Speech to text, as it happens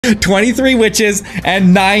23 witches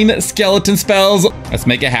and 9 skeleton spells. Let's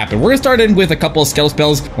make it happen. We're gonna start in with a couple of skeleton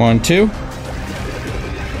spells. 1, 2.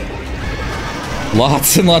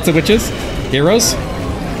 Lots and lots of witches. Heroes.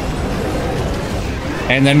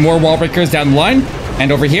 And then more wall breakers down the line.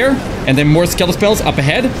 And over here. And then more skeleton spells up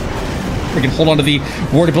ahead. We can hold on to the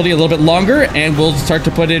ward ability a little bit longer. And we'll start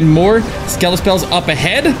to put in more skeleton spells up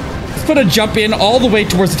ahead. Let's put a jump in all the way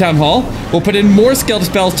towards the town hall. We'll put in more skeleton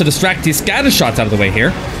spells to distract these scatter shots out of the way here.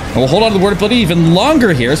 And we'll hold on to the ward ability even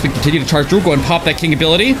longer here as we continue to charge through. Go and pop that king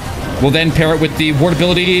ability. We'll then pair it with the ward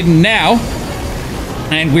ability now.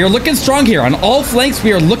 And we are looking strong here. On all flanks,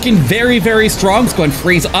 we are looking very, very strong. Let's go and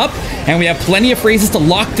freeze up. And we have plenty of phrases to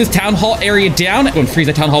lock this town hall area down. Go and freeze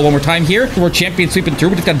the town hall one more time here. We're champion sweeping through.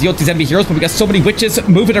 We just got to deal with these enemy heroes, but we got so many witches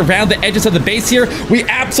moving around the edges of the base here. We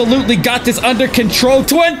absolutely got this under control.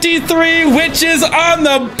 23 witches on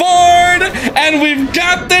the board. And we've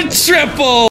got the triple.